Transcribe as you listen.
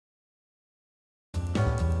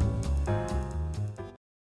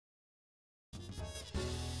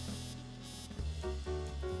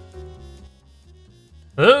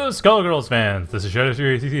Hello, Skullgirls fans! This is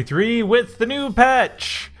Shadowfury333 with the new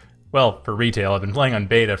patch! Well, for retail, I've been playing on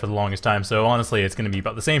beta for the longest time, so honestly it's going to be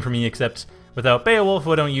about the same for me, except without Beowulf,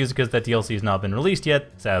 who I don't use because that DLC has not been released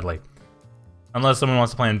yet, sadly. Unless someone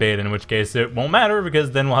wants to play on beta, in which case it won't matter,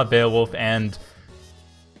 because then we'll have Beowulf and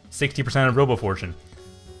 60% of RoboFortune.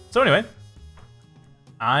 So anyway,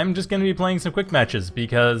 I'm just going to be playing some quick matches,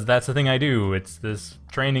 because that's the thing I do. It's this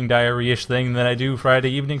training diary-ish thing that I do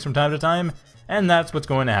Friday evenings from time to time, and that's what's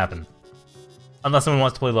going to happen. Unless someone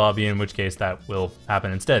wants to play lobby, in which case that will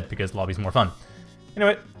happen instead, because lobby's more fun.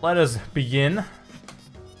 Anyway, let us begin.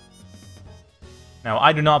 Now,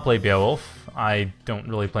 I do not play Beowulf. I don't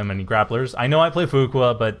really play many grapplers. I know I play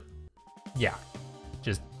Fukua, but yeah,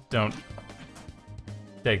 just don't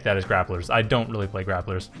take that as grapplers. I don't really play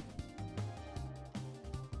grapplers.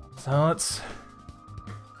 So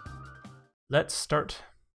let's start.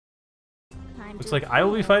 Looks like I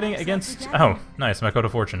will be fighting against... Oh, nice, my Code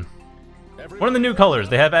of Fortune. One of the new colors.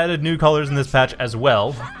 They have added new colors in this patch as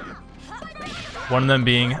well. One of them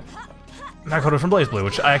being Makoto from BlazBlue,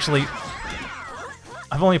 which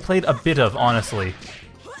I've only played a bit of, honestly.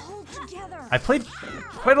 I played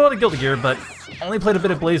quite a lot of Guilty Gear, but only played a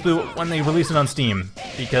bit of BlazBlue when they released it on Steam,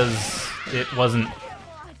 because it wasn't...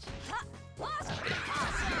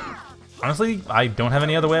 Honestly, I don't have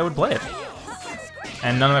any other way I would play it.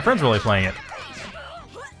 And none of my friends are really playing it.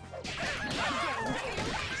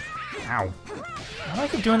 Ow. Why do I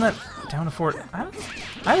keep doing that down to fort? I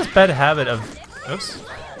have this bad habit of... Oops.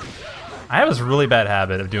 I have this really bad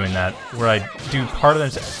habit of doing that, where I do part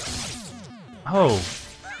of the... Oh.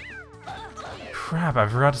 Crap, I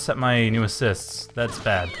forgot to set my new assists. That's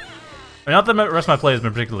bad. I mean, not that the rest of my play has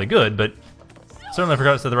been particularly good, but certainly I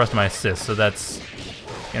forgot to set the rest of my assists, so that's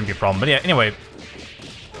gonna be a problem. But yeah, anyway.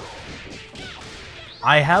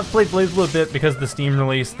 I have played BlazBlue a bit because of the Steam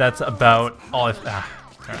release. That's about all I've...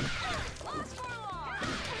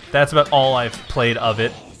 That's about all I've played of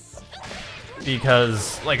it.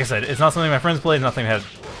 Because, like I said, it's not something my friends played, nothing I had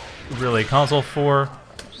really a console for.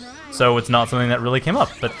 So it's not something that really came up.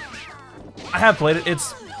 But I have played it.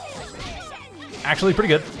 It's actually pretty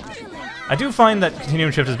good. I do find that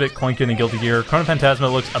Continuum Shift is a bit clunkier than Guilty Gear. Chrono Phantasma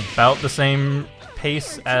looks about the same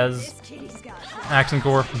pace as Hatsune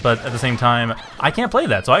Core, but at the same time, I can't play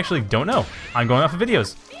that, so I actually don't know. I'm going off of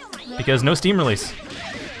videos, because no Steam release.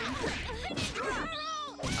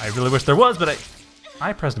 I really wish there was, but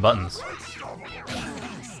I pressed buttons.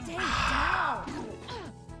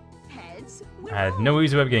 I had no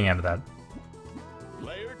easy way of getting out of that.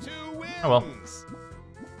 Oh well.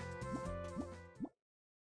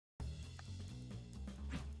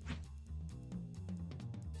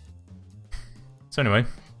 So anyway,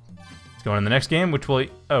 let's go on to the next game, which will...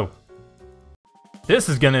 Oh. This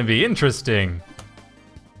is gonna be interesting!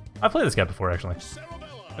 I've played this guy before, actually.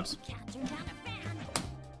 Oops.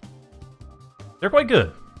 They're quite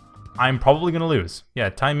good. I'm probably gonna lose. Yeah,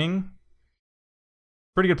 Ming.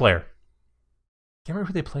 Pretty good player. Can't remember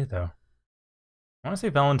who they played, though. I want to say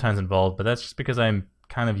Valentine's involved, but that's just because I'm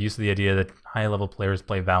kind of used to the idea that high-level players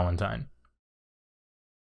play Valentine.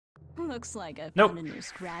 Looks like I nope. found a new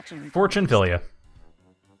scratching. Fortune Filia.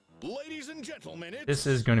 Ladies and gentlemen, this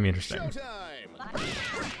is going to be interesting.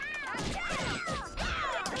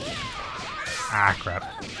 Ah, crap.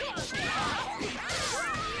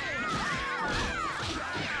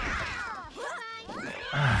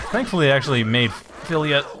 Thankfully, I actually made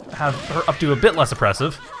Filia have her up to a bit less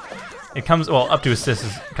oppressive. It comes, well, up to assist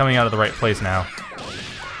is coming out of the right place now.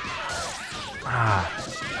 Ah,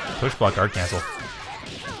 push block guard cancel.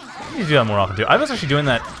 I need to do that more often too. I was actually doing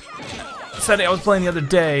that setting I was playing the other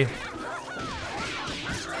day.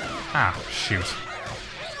 Ah, shoot.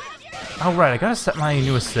 Oh right, I gotta set my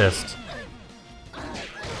new assist.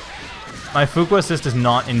 My Fukua assist is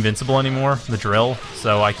not invincible anymore, the drill,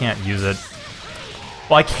 so I can't use it.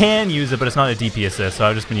 Well, I can use it, but it's not a DP assist, so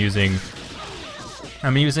I've just been using...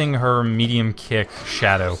 I'm using her medium kick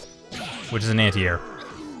Shadow, which is an anti-air.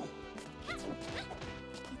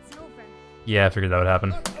 Yeah, I figured that would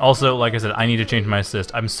happen. Also, like I said, I need to change my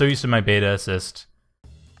assist. I'm so used to my beta assist.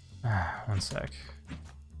 One sec.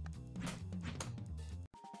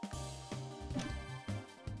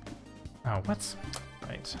 Oh, what?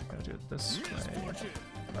 Right, I gotta do it this way.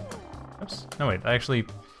 Oops. No, wait, they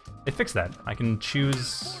fixed that. I can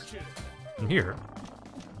choose from here.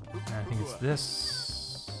 And I think it's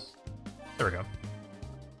this. There we go.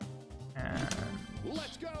 And...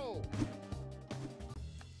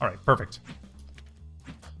 Alright, perfect.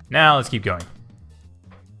 Now let's keep going.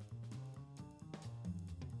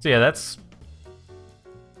 So yeah, that's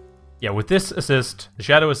Yeah, with this assist, the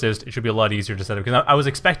Shadow Assist, it should be a lot easier to set up, because I was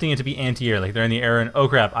expecting it to be anti-air, like they're in the air and, oh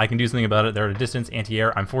crap, I can do something about it, they're at a distance,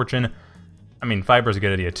 anti-air, I'm fortunate. I mean, Fiber's a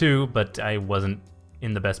good idea too, but I wasn't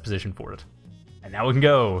in the best position for it. And now we can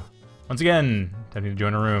go! Once again, time to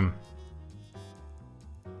join a room.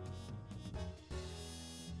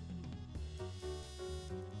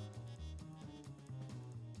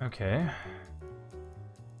 Okay.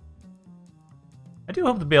 I do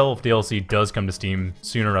hope the Beowulf DLC does come to Steam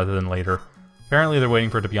sooner rather than later. Apparently they're waiting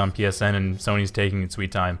for it to be on PSN and Sony's taking its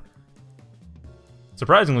sweet time.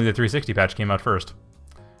 Surprisingly, the 360 patch came out first.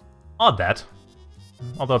 Odd that.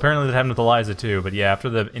 Although apparently that happened with Eliza too, but yeah, after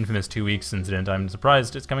the infamous 2 weeks incident, I'm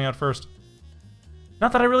surprised it's coming out first.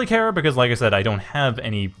 Not that I really care, because like I said, I don't have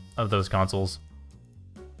any of those consoles.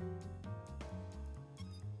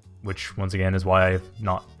 Which, once again, is why I've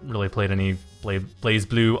not really played any Blaze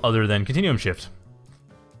Blue other than Continuum Shift.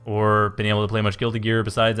 Or been able to play much Guilty Gear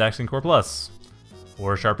besides Action Core Plus.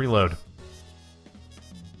 Or Sharp Reload.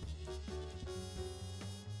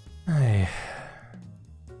 Hey.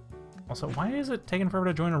 Also, why is it taking forever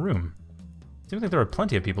to join a room? Seems like there are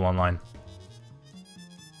plenty of people online.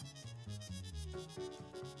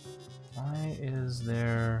 Why is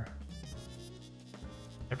there...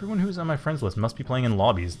 Everyone who's on my friends list must be playing in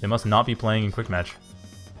lobbies. They must not be playing in Quickmatch.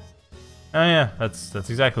 Oh yeah, that's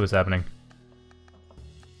exactly what's happening.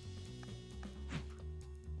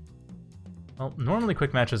 Well, normally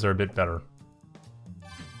Quickmatches are a bit better.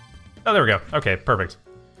 Oh, there we go. Okay, perfect.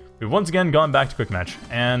 We've once again gone back to Quickmatch,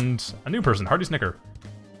 and a new person, HeartySnicker.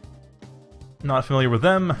 Not familiar with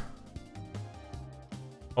them.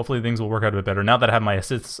 Hopefully things will work out a bit better now that I have my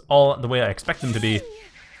assists all the way I expect them to be.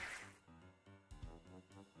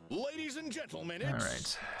 Ladies and gentlemen, All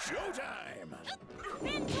it's showtime.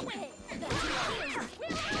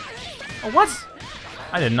 Oh, what?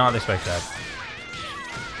 I did not expect that.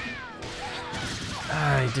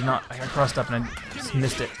 I did not. I got crossed up and I just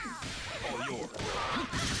missed it.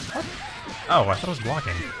 What? Oh, I thought I was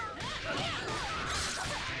blocking.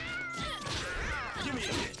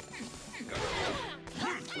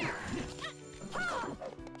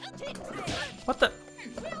 What the?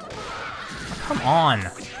 Come on.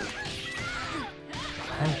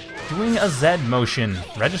 I'm doing a Z motion.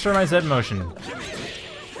 Register my Z motion.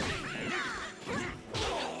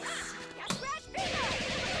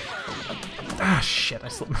 Ah, shit, I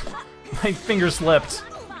slipped. My finger slipped.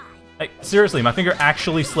 Seriously, my finger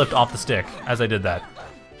actually slipped off the stick as I did that.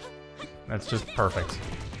 That's just perfect.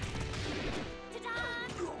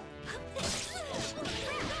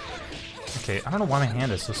 Okay, I don't know why my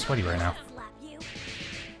hand is so sweaty right now.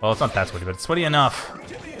 Well, it's not that sweaty, but it's sweaty enough.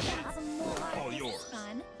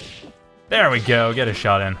 There we go, get a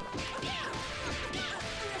shot in.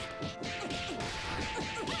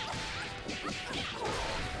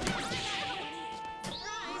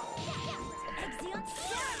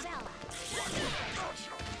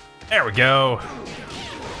 There we go.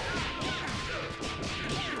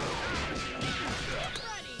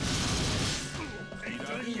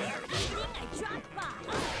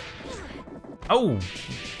 Oh!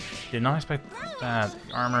 Did not expect that.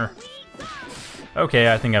 Armor.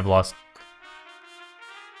 Okay, I think I've lost.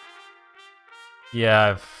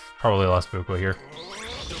 Yeah, I've probably lost Fukua here.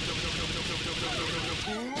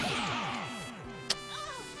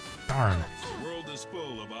 Darn. The world is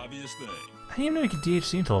full of obvious things. I didn't even know you could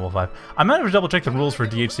DHC into level 5. I might have to double check the rules for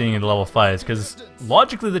DHCing into level 5s, because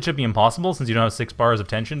logically that should be impossible since you don't have 6 bars of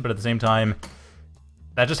tension, but at the same time,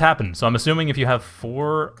 that just happened. So I'm assuming if you have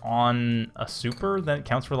 4 on a super, that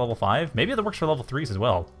counts for level 5. Maybe that works for level 3s as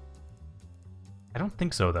well. I don't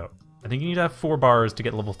think so, though. I think you need to have 4 bars to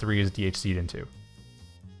get level 3s DHC'd into.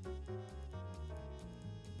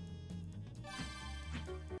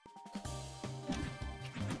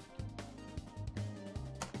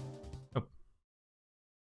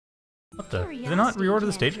 What the? Did they not reorder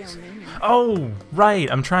the stages? Oh,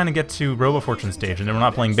 right! I'm trying to get to Robo Fortune stage, and then we're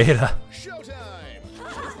not playing beta.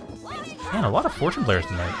 Man, a lot of Fortune players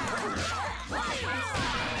tonight.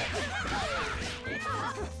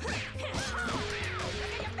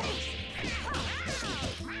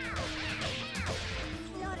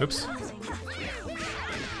 Oops.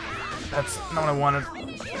 That's not what I wanted.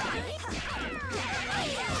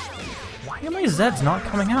 Why are my Zeds not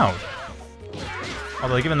coming out?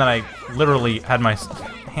 Although, given that I literally had my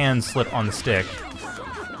hand slip on the stick.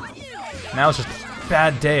 Now it's just a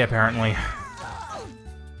bad day, apparently.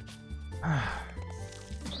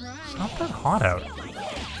 It's not that hot out.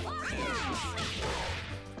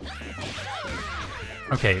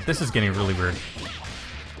 Okay, this is getting really weird.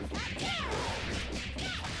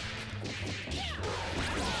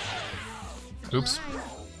 Oops.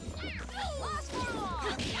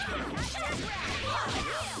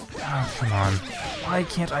 Oh, come on. Why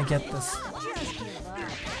can't I get this?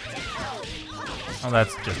 Oh,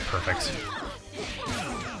 that's just perfect.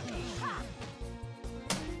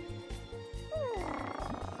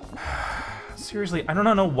 Seriously, I do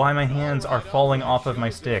not know why my hands are falling off of my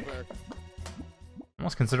stick. I'm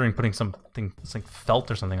almost considering putting something, it's like felt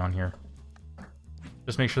or something on here.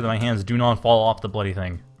 Just make sure that my hands do not fall off the bloody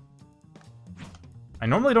thing. I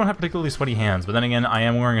normally don't have particularly sweaty hands, but then again, I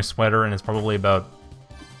am wearing a sweater and it's probably about,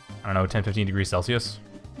 I don't know, 10-15 degrees Celsius,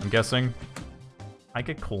 I'm guessing. I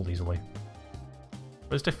get cold easily.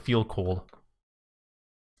 But just to feel cold.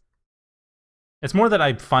 It's more that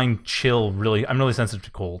I find chill really, I'm really sensitive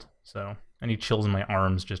to cold, so any chills in my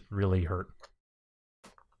arms just really hurt.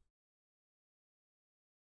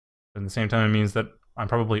 But at the same time, it means that I'm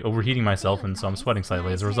probably overheating myself, and so I'm sweating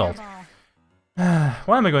slightly as a result.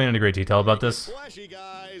 Why am I going into great detail about this?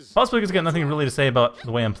 Possibly because I've got nothing really to say about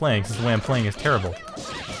the way I'm playing, since the way I'm playing is terrible.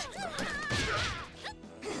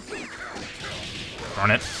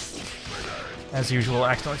 Darn it. As usual,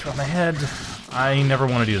 accidentally threw off my head. I never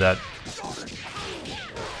want to do that.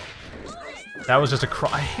 That was just a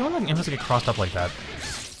I hate when games get crossed up like that.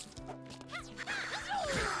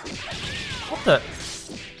 What the?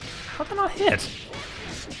 How'd that not hit?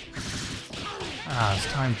 Ah, this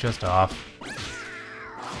time just off.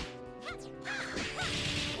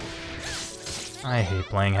 I hate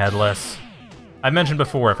playing headless. I've mentioned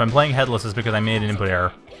before, if I'm playing headless, it's because I made an input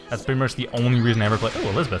error. That's pretty much the only reason I ever play. Oh,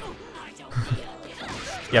 Elizabeth.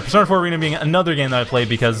 Yeah, Persona 4 Arena being another game that I played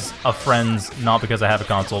because of friends, not because I have a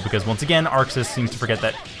console, because once again, Arxis seems to forget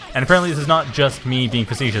that. And apparently this is not just me being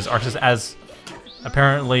facetious. Arxis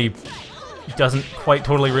apparently doesn't quite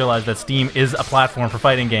totally realize that Steam is a platform for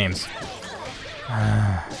fighting games. If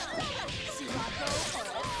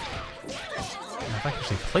I can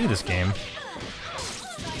actually play this game...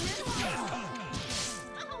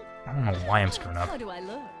 I don't know why I'm screwing up. How do I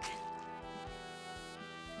look?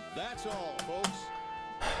 That's all, folks.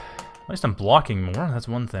 At least I'm blocking more, that's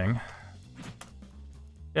one thing.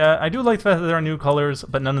 Yeah, I do like the fact that there are new colors,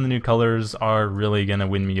 but none of the new colors are really gonna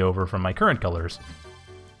win me over from my current colors.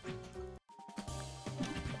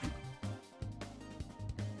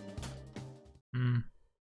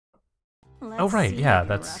 Oh right, yeah,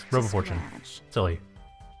 that's Robo Fortune. Silly.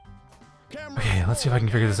 Okay, let's see if I can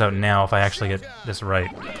figure this out now if I actually get this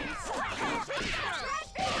right.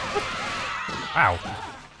 Wow.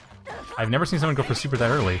 I've never seen someone go for super that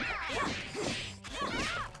early.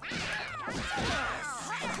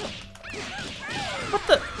 What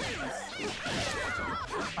the?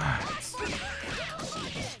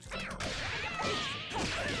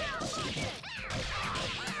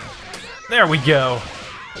 There we go.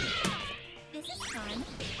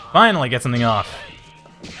 Finally get something off.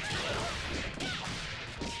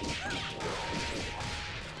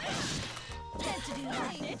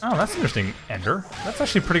 Oh, that's interesting, Ender. That's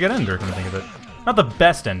actually a pretty good Ender, come to think of it. Not the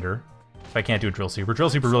best Ender, if I can't do a Drill Super. Drill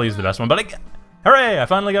Super really is the best one, but hooray! I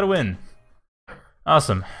finally got a win.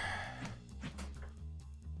 Awesome.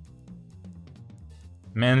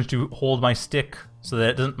 Managed to hold my stick so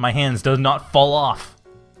that my hands do not fall off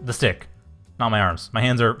the stick. Not my arms. My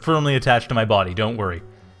hands are firmly attached to my body, don't worry.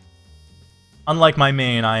 Unlike my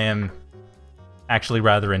main, I am actually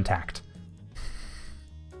rather intact.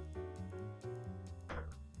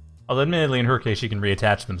 Although admittedly, in her case, she can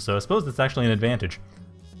reattach them, so I suppose that's actually an advantage.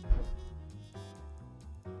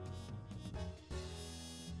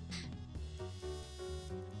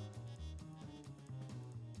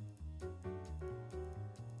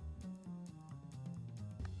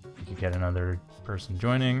 You get another person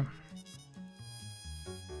joining.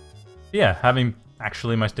 Yeah, having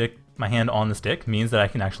actually my hand on the stick means that I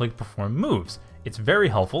can actually perform moves. It's very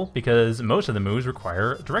helpful because most of the moves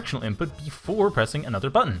require directional input before pressing another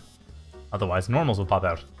button. Otherwise, normals will pop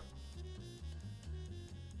out.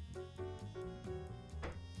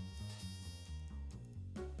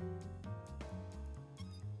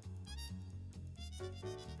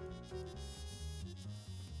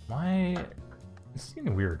 Why? This is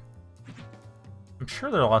getting weird. I'm sure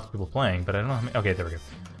there are lots of people playing, but I don't know how many. Okay, there we go.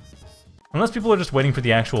 Unless people are just waiting for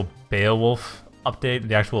the actual Beowulf update,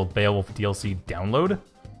 the actual Beowulf DLC download,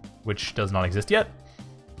 which does not exist yet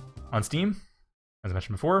on Steam. As I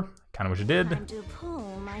mentioned before, kind of wish it did. Time to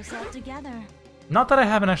pull myself together. Not that I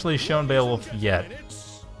haven't actually shown Beowulf yet.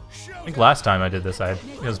 I think last time I did this, I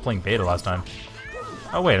was playing beta last time.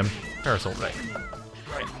 Oh wait, I'm Parasoul, right?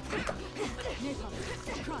 Right.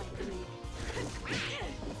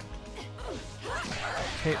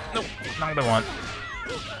 Okay, nope, not what I want.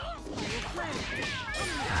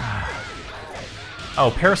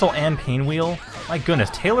 Oh, Parasoul and Painwheel? My goodness,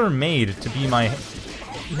 tailor-made to be my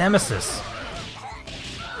Nemesis.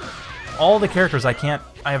 All the characters I have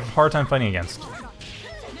a hard time fighting against.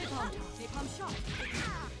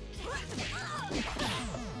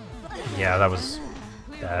 Yeah, that was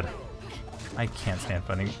bad. I can't stand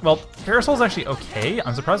fighting. Well, Parasoul's actually okay.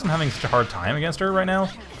 I'm surprised I'm having such a hard time against her right now.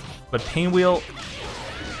 But Painwheel...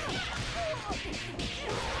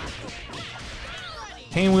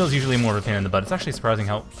 Painwheel's usually more of a pain in the butt. It's actually surprising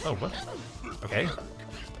how... Oh, what? Okay.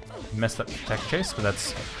 Messed up tech chase, but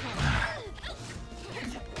that's...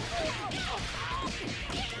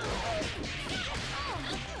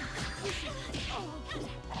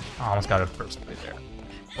 I almost got a burst bait there.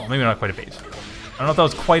 Well, maybe not quite a bait. I don't know if that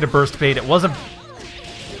was quite a burst bait. It was a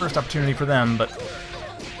first opportunity for them, but...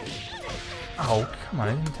 Oh, come on,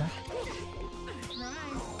 I didn't attack.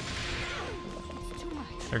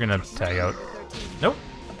 They're gonna tag out. Nope.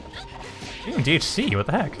 Even DHC, what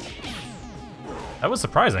the heck? That was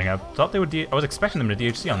surprising. I thought they would I was expecting them to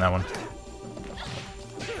DHC on that one.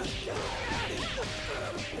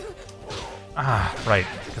 Ah, right.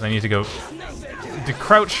 Because I need to go to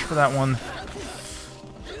crouch for that one.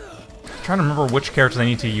 I'm trying to remember which characters I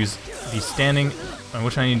need to use the standing, and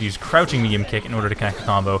which I need to use crouching medium kick in order to connect the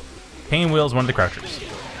combo. Painwheel is one of the crouchers.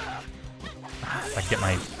 If I can get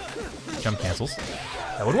my jump cancels,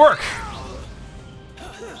 that would work.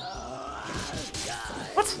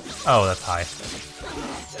 What? Oh, that's high.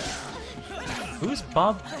 Who's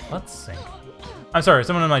Bob Buttsink? I'm sorry,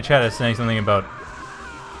 someone in my chat is saying something about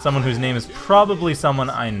someone whose name is probably someone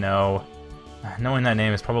I know. Knowing that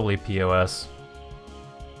name is probably POS.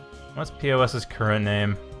 What's POS's current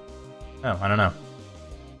name? Oh, I don't know.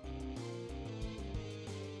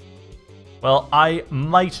 Well, I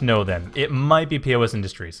might know them. It might be POS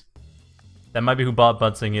Industries. That might be who Bob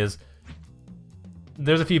Buttsink is.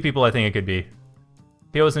 There's a few people I think it could be.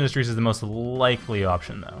 POS Industries is the most likely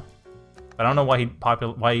option, though. I don't know why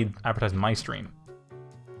he advertised my stream.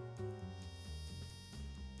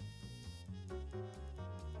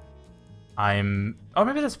 Oh,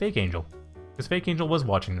 maybe that's Fake Angel, because Fake Angel was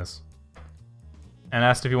watching this and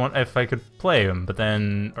asked if I could play him, but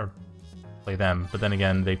then play them. But then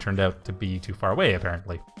again, they turned out to be too far away.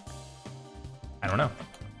 Apparently, I don't know.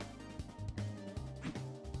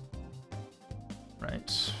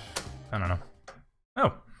 Right? I don't know.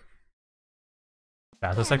 Oh.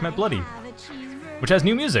 Bathos Segment Bloody, which has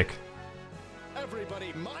new music.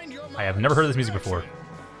 I have never heard this music before.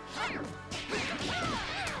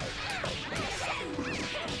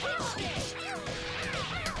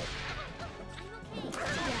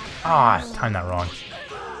 Ah, I timed that wrong.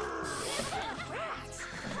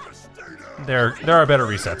 There are better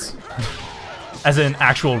resets. As in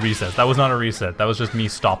actual resets. That was not a reset. That was just me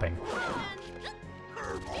stopping.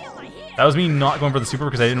 That was me not going for the super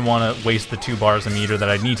because I didn't want to waste the 2 bars a meter that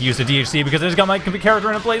I'd need to use to DHC because I just got my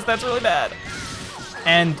character in a place that's really bad.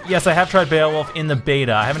 And yes, I have tried Beowulf in the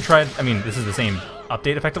beta. I haven't tried... I mean, this is the same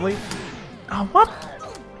update, effectively. Oh, what?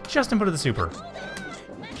 Just inputted the super.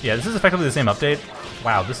 Yeah, this is effectively the same update.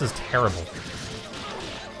 Wow, this is terrible.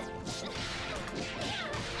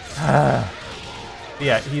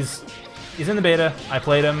 Yeah, he's in the beta. I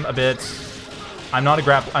played him a bit. I'm not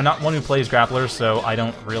one who plays grapplers, so I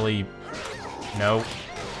don't really know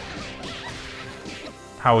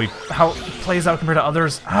how he plays out compared to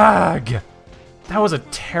others. Ugh! That was a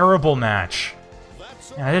terrible match.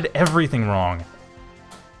 And I did everything wrong.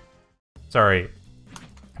 Sorry.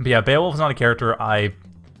 But yeah, Beowulf's not a character I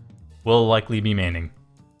will likely be maining.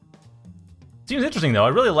 Seems interesting though. I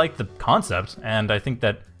really like the concept, and I think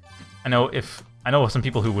that I know some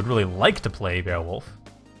people who would really like to play Beowulf.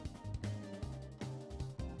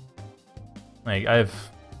 Like, I have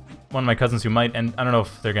one of my cousins who might, and I don't know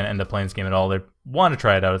if they're gonna end up playing this game at all. They want to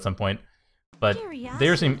try it out at some point, but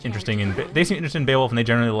they seem interested in Beowulf, and they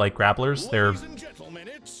generally like grapplers. They're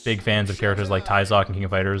big fans of characters like Tyzok and King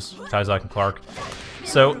of Fighters, Tyzok and Clark.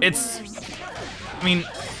 So it's, I mean,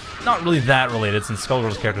 not really that related, since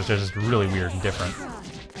Skullgirls characters are just really weird and different.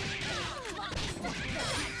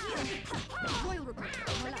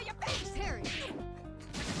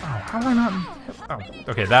 Oh, how am I not? Oh,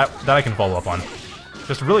 okay, that I can follow up on.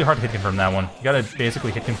 Just really hard to hit confirm that one. You gotta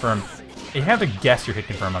basically hit confirm. You have to guess your hit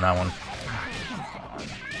confirm on that one.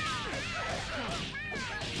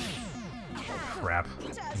 Crap,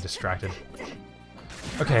 I'm distracted.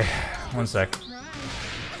 Okay, one sec.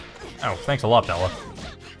 Oh, thanks a lot, Bella.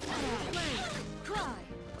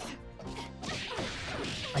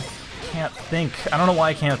 I can't think. I don't know why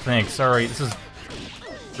I can't think. Sorry, this is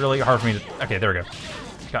really hard for me to... Okay, there we go.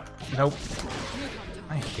 Nope.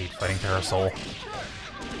 I hate fighting Parasoul.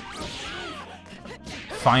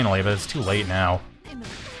 Finally, but it's too late now.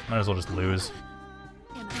 Might as well just lose.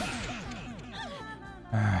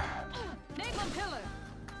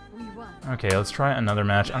 Okay, let's try another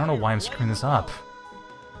match. I don't know why I'm screwing this up.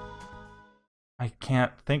 I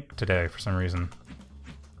can't think today for some reason.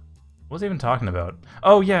 What was I even talking about?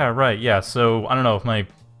 Oh yeah, right, yeah, so I don't know if one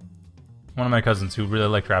of my cousins who really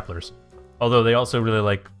like grapplers. Although they also really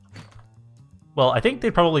like, well, I think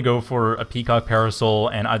they'd probably go for a Peacock, Parasoul,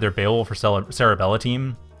 and either Beowulf or Cerebella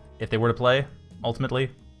team if they were to play, ultimately.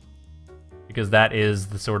 Because that is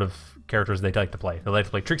the sort of characters they like to play. They like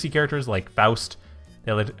to play tricksy characters like Faust,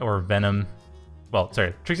 or Venom. Well,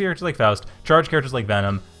 sorry, tricksy characters like Faust, charge characters like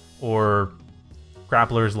Venom, or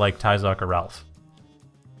grapplers like Tyzok or Ralph.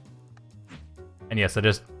 And yes, I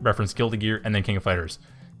just referenced Guilty Gear and then King of Fighters.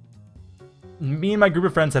 Me and my group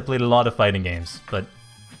of friends have played a lot of fighting games, but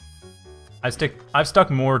I've stuck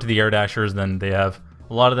more to the Air Dashers than they have.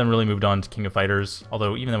 A lot of them really moved on to King of Fighters,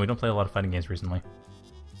 although even though we don't play a lot of fighting games recently,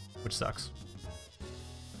 which sucks.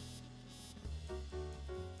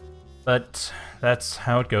 But that's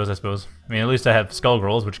how it goes, I suppose. I mean, at least I have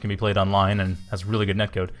Skullgirls, which can be played online and has really good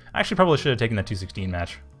netcode. I actually probably should have taken that 216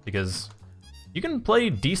 match, because you can play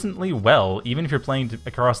decently well, even if you're playing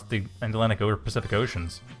across the Atlantic or Pacific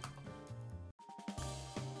Oceans.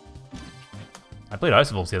 I played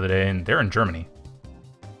Ice-Wolves the other day, and they're in Germany.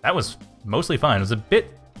 That was mostly fine. It was a bit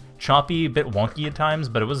choppy, a bit wonky at times,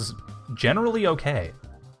 but it was generally okay.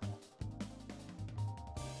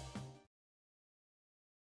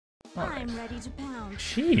 I'm ready to pound.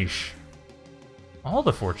 Sheesh. All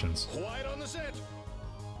the fortunes. Quiet on the set.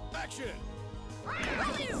 Action.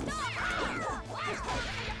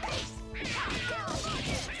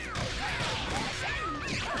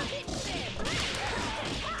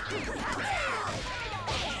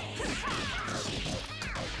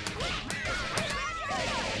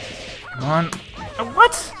 Come on.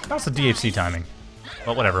 What? That was a DHC timing.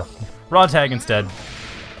 Well, whatever. Raw tag instead.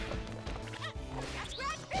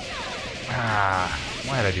 Ah,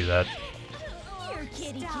 why did I do that? Here,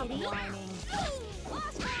 kitty, kitty.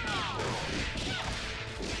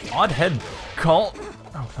 Odd head call.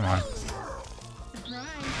 Oh, come on.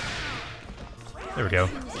 There we go.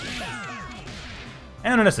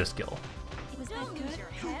 And an assist kill. Was that good?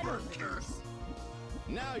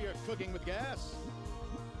 Now you're cooking with gas.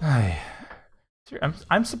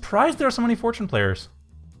 I'm surprised there are so many Fortune players.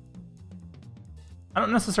 I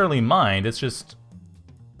don't necessarily mind, it's just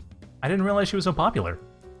I didn't realize she was so popular.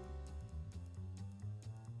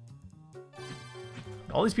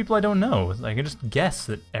 All these people I don't know, I can just guess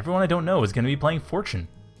that everyone I don't know is going to be playing Fortune.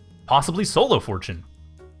 Possibly solo Fortune.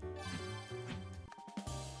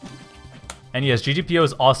 And yes,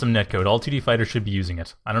 GGPO's awesome netcode. All 2D fighters should be using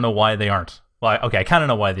it. I don't know why they aren't. Well, okay, I kind of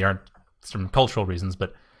know why they aren't. It's from cultural reasons,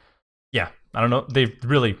 but yeah, I don't know. They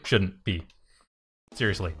really shouldn't be.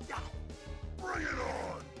 Seriously. Bring it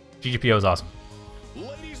on. GGPO is awesome.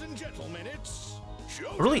 Ladies and gentlemen, it's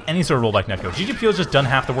showtime. Really, any sort of rollback netcode. GGPO's just done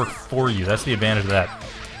half the work for you. That's the advantage of that.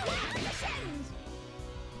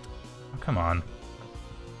 Oh, come on.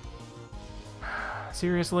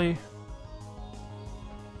 Seriously?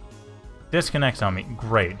 Disconnects on me.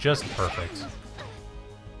 Great. Just perfect.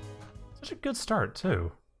 Such a good start,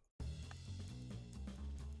 too.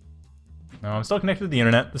 No, I'm still connected to the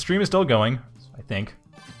internet. The stream is still going, I think.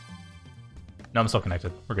 No, I'm still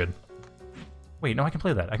connected. We're good. Wait, no, I can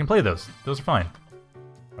play that. I can play those. Those are fine.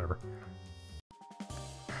 Whatever.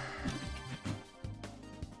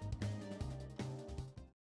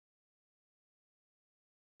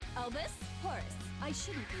 Elvis, Horace, I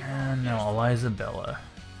shouldn't be. And now Elizabella.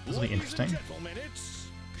 This will be interesting. Ladies and gentlemen, it's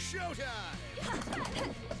showtime.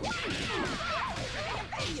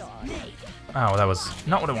 Oh, that was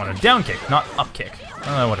not what I wanted. Down kick, not up kick.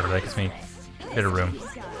 Whatever, that gets me a bit of room.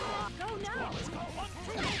 I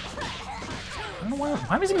don't know why am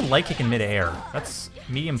I using light kick in mid-air? That's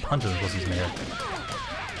medium punches supposed to use mid-air.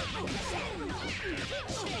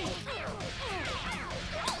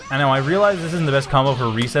 I know, I realize this isn't the best combo for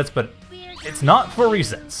resets, but it's not for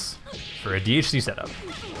resets. For a DHC setup.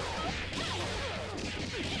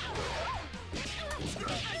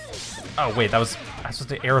 Oh wait, I was supposed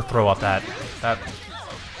to air throw up that.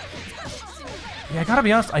 Yeah, I gotta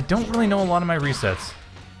be honest, I don't really know a lot of my resets.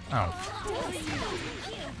 Oh.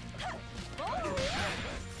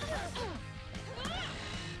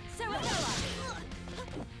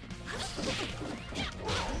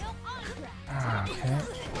 Okay.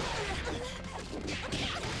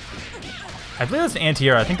 I believe that's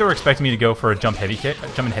anti-air. I think they were expecting me to go for a jump and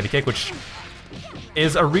heavy kick, which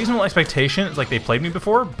is a reasonable expectation. It's like they played me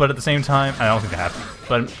before, but at the same time, I don't think they have to.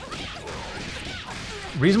 But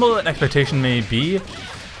reasonable expectation may be,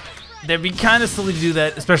 they'd be kind of silly to do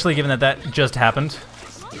that, especially given that that just happened.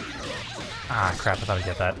 Ah, crap, I thought I'd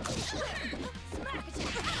get that.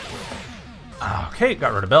 Okay,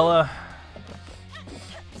 got rid of Bella.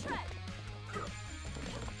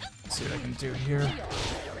 Let's see what I can do here.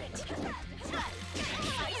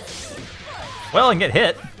 Well, I can get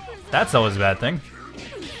hit. That's always a bad thing.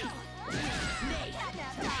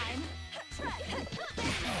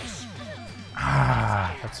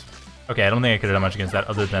 Ah, that's... Okay, I don't think I could have done much against that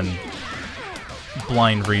other than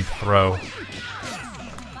blind read throw.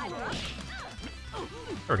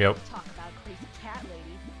 There we go.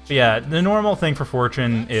 But yeah, the normal thing for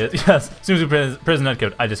Fortune is... Yes, as soon as we prison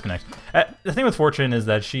netcode, I disconnect. The thing with Fortune is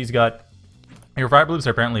that she's got... Her fire bloops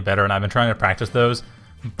are apparently better, and I've been trying to practice those.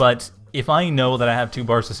 But if I know that I have 2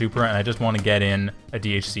 bars to super, and I just want to get in a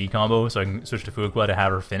DHC combo so I can switch to Fukua to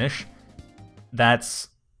have her finish, that's...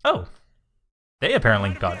 Oh. They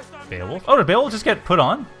apparently got Beowulf. Oh, did Beowulf just get put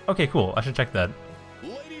on? Okay, cool. I should check that.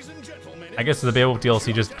 I guess the Beowulf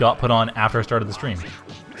DLC just got put on after I started the stream.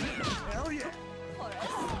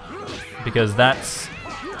 Because that's...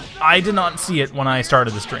 I did not see it when I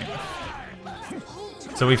started the stream.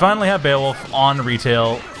 So we finally have Beowulf on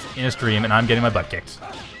retail in a stream, and I'm getting my butt kicked.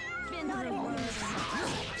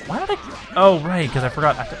 Why did I... Oh, right, because I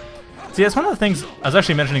forgot. See, that's one of the things... I was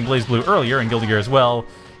actually mentioning Blaze Blue earlier, and Guilty Gear as well.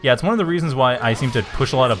 Yeah, it's one of the reasons why I seem to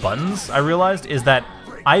push a lot of buttons, I realized, is that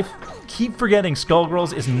I keep forgetting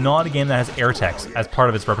Skullgirls is not a game that has air techs as part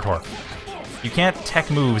of its repertoire. You can't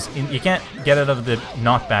tech moves, you can't get out of the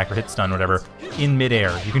knockback or hit stun or whatever in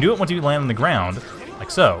midair. You can do it once you land on the ground,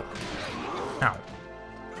 like so. Ow.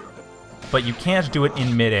 But you can't do it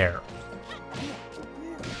in midair.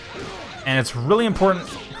 And it's really important...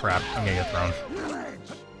 Crap, I'm gonna get thrown.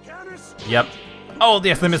 Yep. Oh,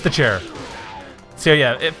 yes, they missed the chair. So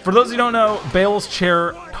yeah, for those who don't know, Beowulf's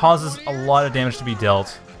chair causes a lot of damage to be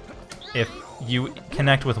dealt if you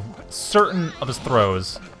connect with certain of his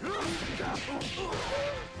throws.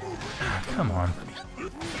 Come on.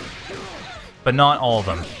 But not all of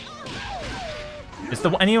them. It's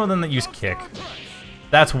any of them that use kick.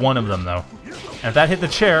 That's one of them, though. And if that hit the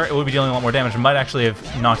chair, it would be dealing a lot more damage. It might actually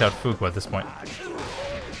have knocked out Fukua at this point.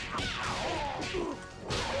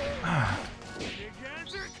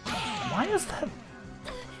 Why is that?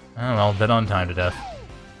 Oh well, dead on time to death.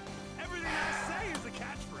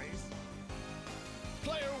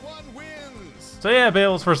 So yeah,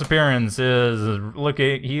 Beowulf's first appearance is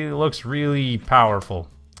he looks really powerful.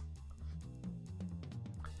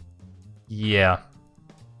 Yeah.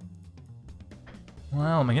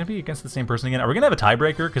 Well, am I gonna be against the same person again? Are we gonna have a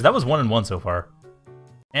tiebreaker? Because that was 1-1 so far.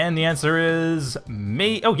 And the answer is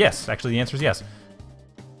oh yes, actually the answer is yes.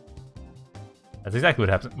 That's exactly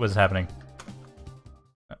what was happening.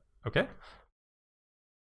 Okay.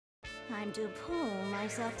 Time to pull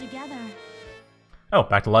myself together. Oh,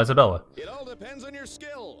 back to Elizabella. It all depends on your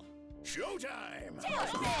skill. Showtime.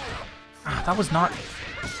 Ah, that was not...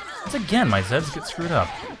 Once again, my Zeds get screwed up.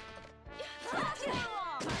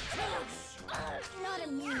 Not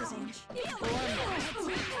amusing.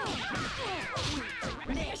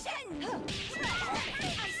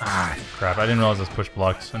 Ah, crap. I didn't realize I was push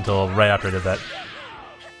blocked until right after I did that.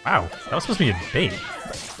 Wow, that was supposed to be a bait.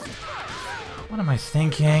 What am I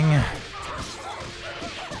thinking?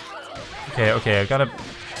 Okay, I gotta...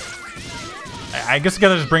 I guess I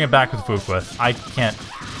gotta just bring it back with Fukua. I can't...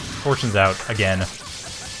 Fortune's out again.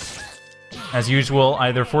 As usual,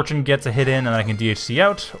 either Fortune gets a hit in and I can DHC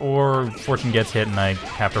out, or Fortune gets hit and I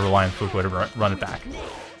have to rely on Fukua to run it back.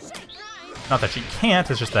 Not that she can't,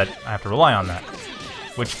 it's just that I have to rely on that.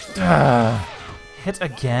 Which... hit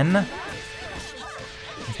again?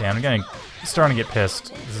 Okay, I'm starting to get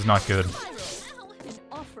pissed. This is not good.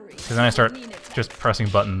 Because then I start just pressing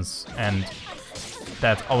buttons, and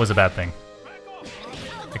that's always a bad thing.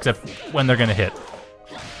 Except when they're gonna hit.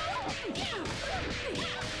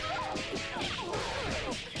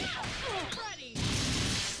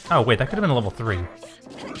 Oh wait, that could have been a level 3.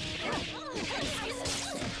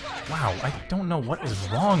 Wow, I don't know what is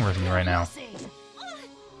wrong with me right now.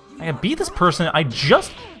 I beat this person, I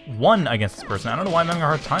just won against this person. I don't know why I'm having a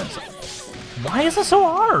hard time. Why is this so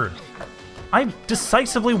hard? I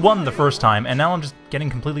decisively won the first time, and now I'm just getting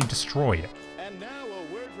completely destroyed.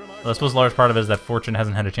 Well, I suppose a large part of it is that Fortune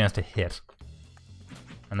hasn't had a chance to hit.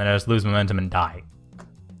 And then I just lose momentum and die.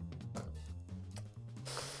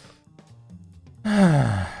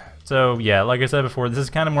 So, yeah, like I said before, this is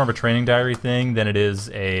kind of more of a training diary thing than it is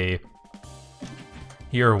a...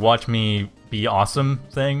 Here, watch me be awesome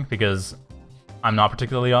thing, because I'm not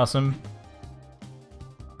particularly awesome.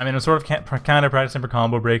 I mean, I'm sort of kind of practicing for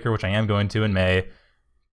Combo Breaker, which I am going to in May.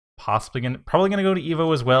 Probably gonna go to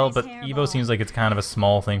Evo as well, but Evo seems like it's kind of a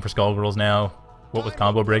small thing for Skullgirls now. what with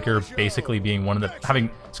Combo Breaker basically being one of the... having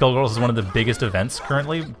Skullgirls is one of the biggest events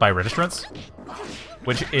currently by registrants,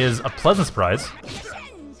 which is a pleasant surprise.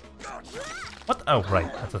 What? Oh,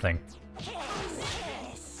 right, that's the thing.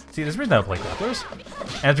 See, there's a reason I don't play grapplers.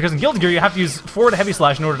 And it's because in Guilty Gear you have to use forward heavy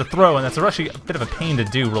slash in order to throw, and that's actually a bit of a pain to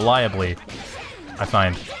do reliably, I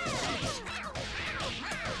find.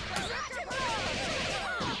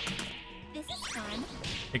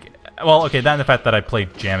 Well, okay, that and the fact that I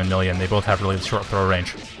played Jam and Million, they both have really short throw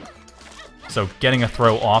range. So getting a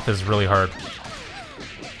throw off is really hard.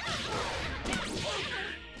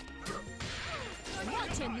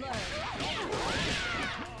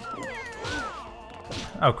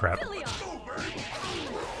 Oh, crap.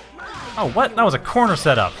 Oh, what? That was a corner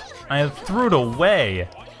setup. I threw it away.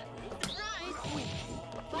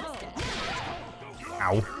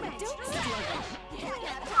 Ow.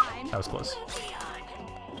 That was close.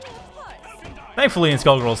 Thankfully, in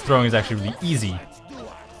Skullgirls, throwing is actually really easy.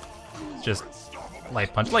 It's just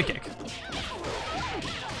light punch, light kick.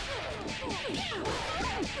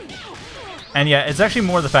 And yeah, it's actually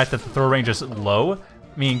more the fact that the throw range is low. I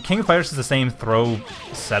mean, King of Fighters is the same throw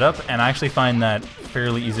setup, and I actually find that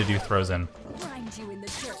fairly easy to do throws in.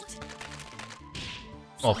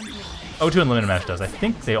 Well, O2 and Limited Match does. I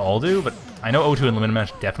think they all do, but I know O2 and Limited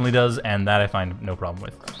Match definitely does, and that I find no problem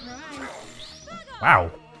with. Wow.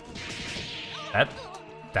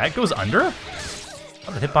 That goes under?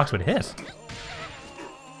 Oh, the hitbox would hit.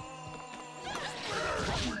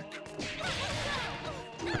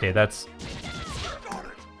 Okay, that's...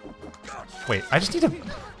 Wait, I just need to...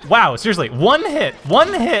 Wow, seriously, one hit,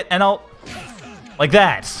 and I'll... Like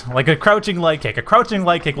that. Like a crouching leg kick. A crouching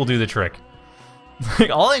leg kick will do the trick.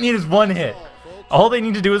 All I need is one hit. All they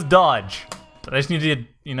need to do is dodge. But I just need to,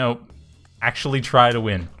 you know, actually try to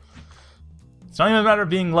win. It's not even a matter of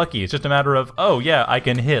being lucky, it's just a matter of, oh yeah, I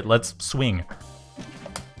can hit, let's swing.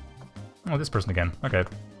 Oh, this person again, okay.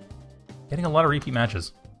 Getting a lot of repeat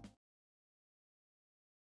matches.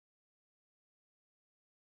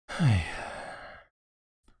 Oh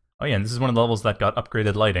yeah, and this is one of the levels that got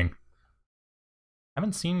upgraded lighting. I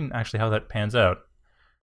haven't seen actually how that pans out.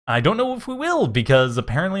 I don't know if we will, because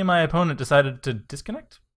apparently my opponent decided to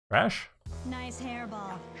disconnect? Crash? Nice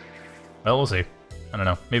hairball. Well, we'll see. I don't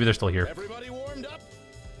know, maybe they're still here. Everybody warmed up.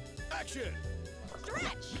 Action.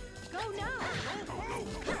 Stretch. Go now.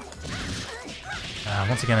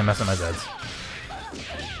 Once again, I mess up my Zeds.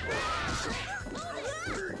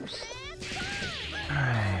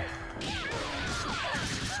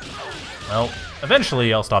 Well,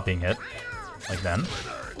 eventually I'll stop being hit. Like then.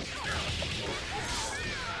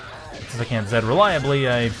 Since I can't Zed reliably,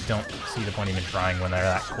 I don't see the point even trying when they're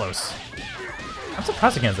that close. I'm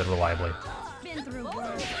surprised I can't Zed reliably.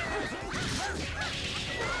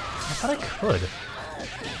 I thought I could.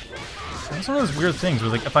 It's one of those weird things where,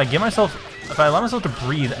 like, if I allow myself to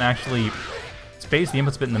breathe and actually space the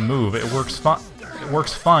inputs bit in the move, it works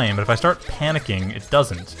fine. But if I start panicking, it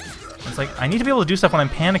doesn't. It's like I need to be able to do stuff when I'm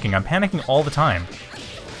panicking. I'm panicking all the time.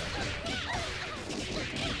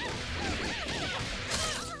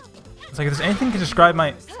 It's like if there's anything to describe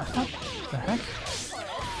my... What the heck?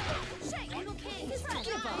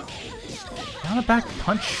 Down the back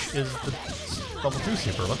punch is the level 2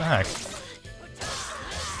 super. What the heck?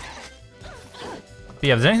 But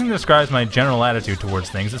yeah, if there's anything that describes my general attitude towards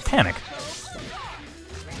things, it's panic.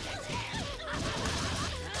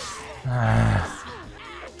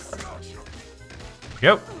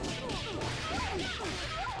 Go.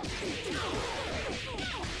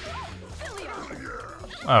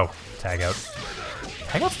 Oh, tag out.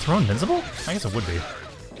 Tag out's throw invincible? I guess it would be.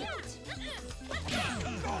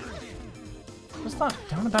 What's that?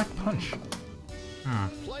 Down the back punch.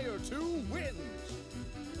 Player 2 wins.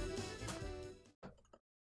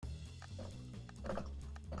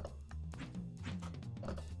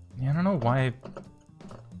 Yeah, I don't know why.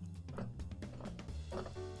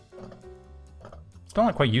 Still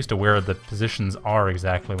not quite used to where the positions are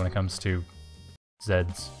exactly when it comes to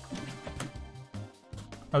Zeds.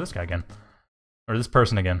 Oh, this guy again. Or this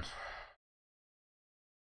person again.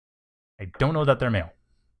 I don't know that they're male.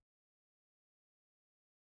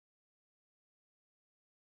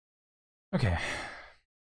 Okay.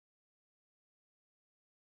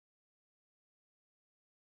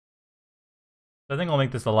 I think I'll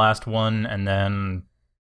make this the last one, and then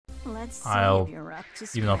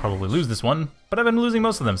even though I'll probably lose this one, but I've been losing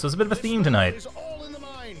most of them, so it's a bit of a theme tonight.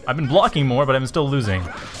 I've been blocking more, but I'm still losing.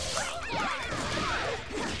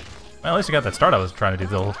 Well, at least I got that start I was trying to do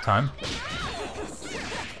the whole time.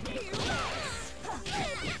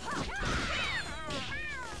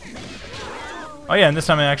 Oh yeah, and this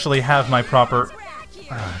time I actually have my proper...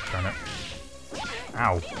 darn it.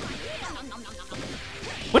 Ow.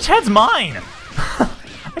 Which head's mine?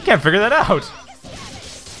 I can't figure that out.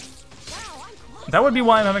 That would be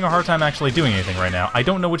why I'm having a hard time actually doing anything right now. I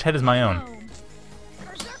don't know which head is my own.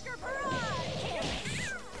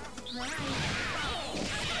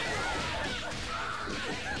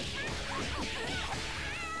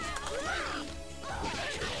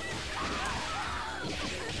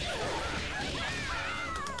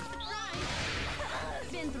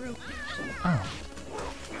 Oh.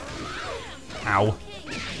 Ow.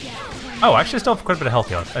 Oh, actually I still have quite a bit of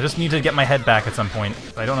health left. I just need to get my head back at some point.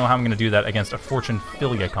 I don't know how I'm going to do that against a Fortune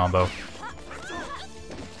Filia combo.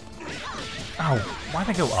 Ow, why'd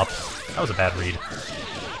I go up? That was a bad read.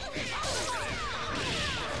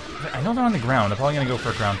 I know they're on the ground. I'm probably going to go for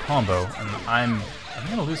a ground combo. And I'm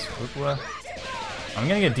going to lose Fukua. I'm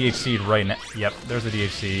going to get DHC'd right now. Yep, there's the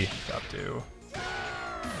DHC. Got to.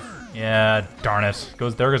 Yeah, darn it.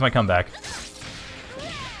 There goes my comeback.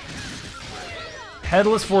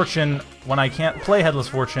 Headless Fortune when I can't play Headless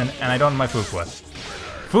Fortune and I don't have my Fukua.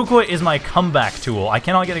 Fukua is my comeback tool. I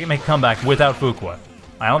cannot make a comeback without Fukua.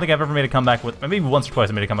 I don't think I've ever made a comeback with... Maybe once or twice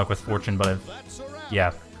I made a comeback with Fortune, but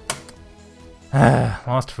yeah.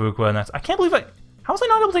 Lost Fukua, and that's... I can't believe how was I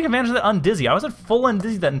not able to take advantage of that undizzy? I was at full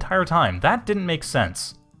undizzy that entire time. That didn't make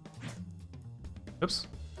sense. Oops.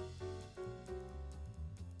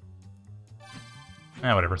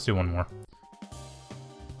 Whatever. Let's do one more.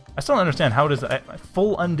 I still don't understand how it is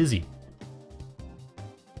full undizzy.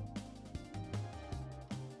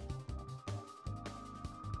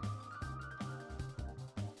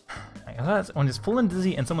 When it's full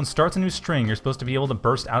undizzy and someone starts a new string, you're supposed to be able to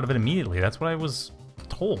burst out of it immediately. That's what I was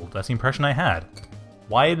told. That's the impression I had.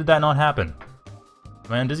 Why did that not happen?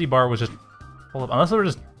 My undizzy bar was just full of... Unless they were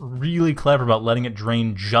just really clever about letting it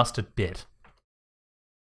drain just a bit.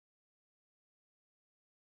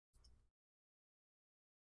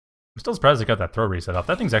 I'm still surprised I got that throw reset off.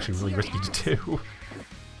 That thing's actually really risky to do.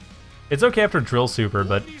 It's okay after Drill Super,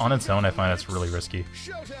 but on its own I find it's really risky.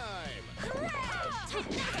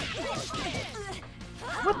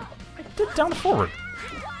 What? I did down to forward.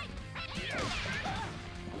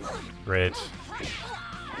 Great.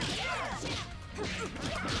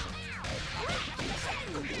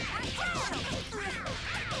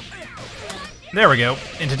 There we go.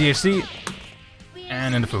 Into DHC.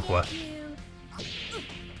 And into Fukua.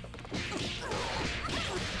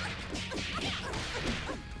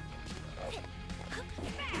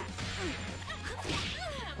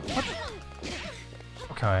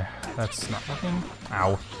 Okay, that's not working.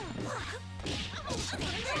 Ow.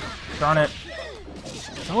 Darn it.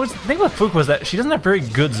 The thing with Fukua is that she doesn't have very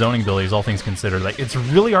good zoning abilities, all things considered. Like, it's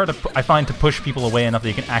really hard to, I find, to push people away enough that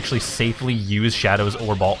you can actually safely use shadows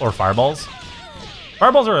or fireballs.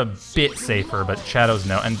 Fireballs are a bit safer, but shadows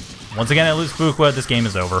no. And once again, I lose Fukua. This game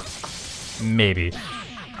is over. Maybe.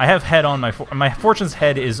 I have head on my Fortune's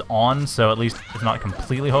head is on, so at least it's not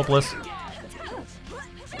completely hopeless.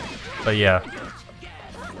 But yeah.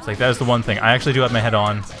 It's like, that is the one thing. I actually do have my head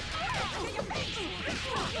on.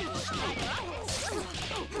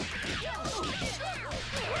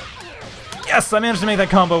 Yes, I managed to make that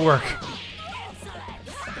combo work.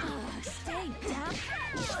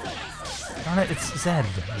 Darn it, it's Zed.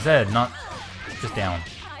 Zed, not just down.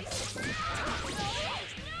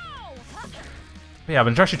 But yeah, I've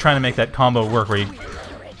been actually trying to make that combo work where you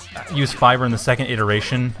use Fiber in the second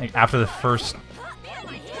iteration, like after the first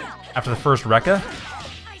Rekka.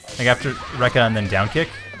 Like after Rekka and then down kick,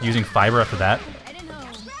 using Fiber after that.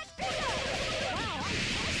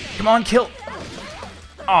 Come on, kill!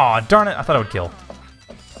 Aw, darn it, I thought I would kill.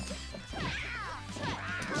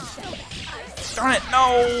 Darn it,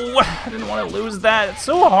 no! I didn't want to lose that. It's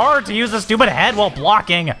so hard to use the stupid head while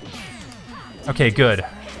blocking. Okay, good.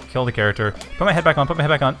 Kill the character. Put my head back on, put my head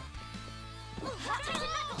back on.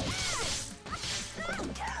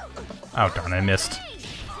 Oh, darn, I missed.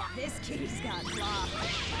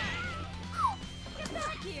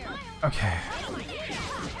 Okay.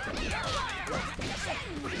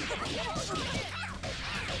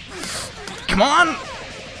 Come on!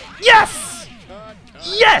 Yes!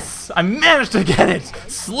 Yes! I managed to get it!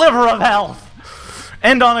 Sliver of health!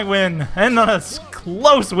 End on a win. End on a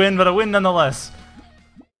close win, but a win nonetheless.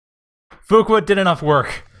 Fukua did enough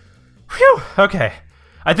work. Whew! Okay.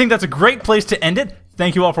 I think that's a great place to end it.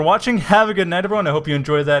 Thank you all for watching. Have a good night, everyone. I hope you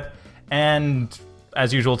enjoyed that. And,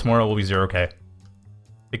 as usual, tomorrow will be 0K.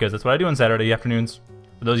 Because that's what I do on Saturday afternoons.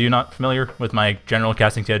 For those of you not familiar with my general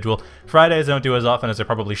casting schedule, Fridays I don't do as often as I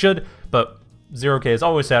probably should, but 0K is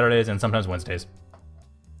always Saturdays and sometimes Wednesdays.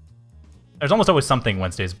 There's almost always something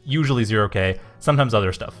Wednesdays, usually 0K, sometimes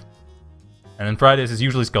other stuff. And then Fridays is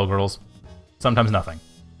usually Skullgirls. sometimes nothing.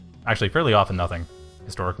 Actually, fairly often nothing,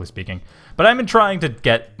 historically speaking. But I've been trying to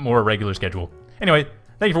get more regular schedule. Anyway,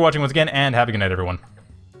 thank you for watching once again, and have a good night, everyone.